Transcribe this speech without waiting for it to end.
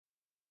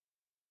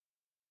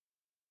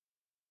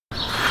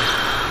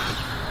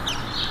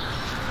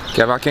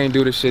Kev, I can't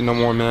do this shit no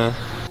more, man.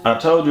 I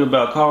told you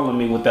about calling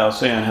me without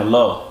saying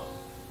hello.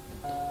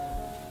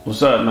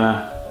 What's up,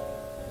 man?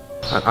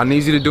 I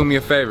need you to do me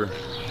a favor.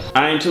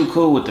 I ain't too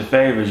cool with the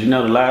favors. You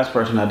know the last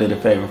person I did a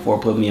favor for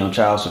put me on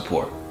child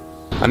support.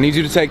 I need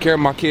you to take care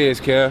of my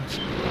kids, Kev.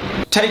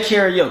 Take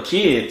care of your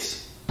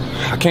kids?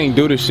 I can't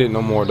do this shit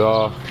no more,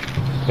 dawg.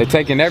 They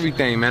taking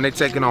everything, man. They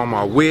taking all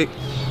my WIC.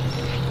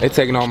 They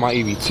taking all my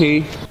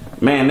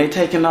EBT. Man, they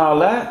taking all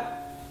that?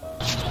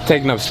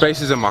 Taking up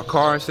spaces in my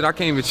car and shit. I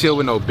can't even chill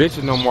with no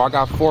bitches no more. I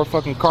got 4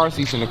 fucking car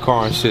seats in the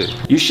car and shit.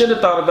 You should have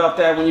thought about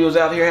that when you was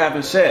out here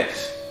having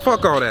sex.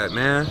 Fuck all that,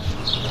 man.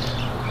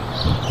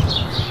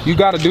 You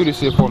gotta do this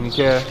shit for me,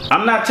 Kev.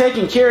 I'm not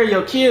taking care of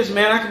your kids,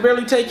 man. I can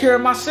barely take care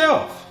of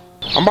myself.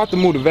 I'm about to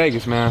move to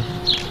Vegas, man.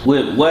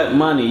 With what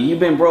money? You've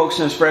been broke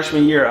since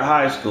freshman year of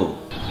high school.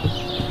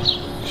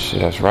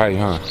 Shit, that's right,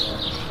 huh?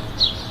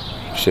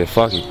 Shit,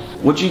 fuck it.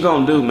 What you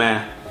gonna do,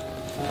 man?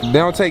 They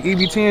don't take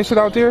EBT and shit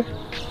out there?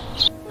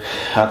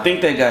 I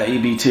think they got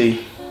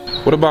EBT.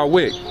 What about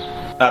WIC?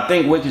 I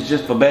think WIC is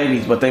just for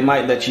babies, but they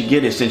might let you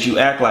get it since you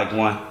act like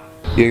one.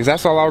 Yeah, cause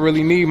that's all I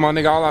really need, my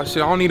nigga. All that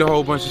shit, I don't need a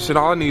whole bunch of shit.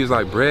 All I need is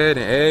like bread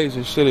and eggs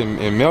and shit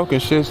and milk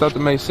and shit, stuff to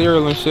make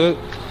cereal and shit.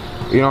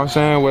 You know what I'm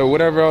saying? Well,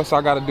 whatever else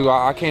I gotta do,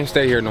 I can't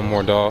stay here no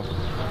more, dawg.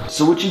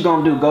 So what you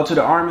gonna do, go to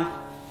the army?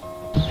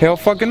 Hell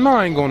fucking no,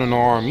 I ain't going to no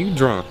army. You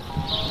drunk.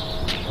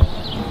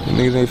 You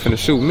niggas ain't finna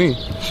shoot me.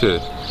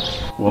 Shit.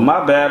 Well,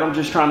 my bad, I'm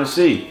just trying to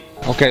see.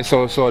 Okay,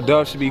 so a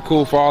dub should be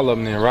cool for all of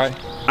them then, right?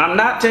 I'm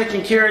not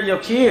taking care of your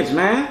kids,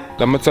 man.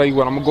 I'm gonna tell you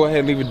what, I'm gonna go ahead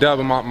and leave a dub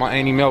in my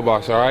Annie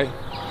mailbox, alright?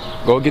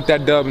 Go get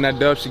that dub, and that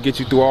dub should get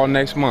you through all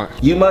next month.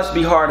 You must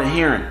be hard of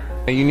hearing.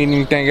 And you need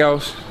anything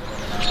else?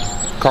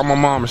 Call my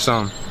mom or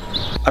something.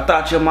 I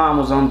thought your mom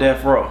was on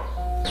death row.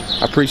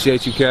 I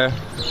appreciate you, Kev.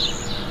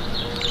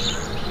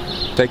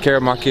 Take care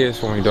of my kids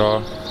for me,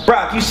 dawg.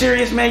 Brock, you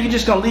serious, man? You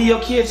just gonna leave your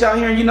kids out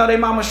here and you know they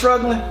mama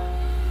struggling?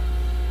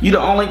 You the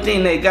only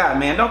thing they got,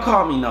 man. Don't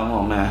call me no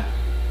more, man.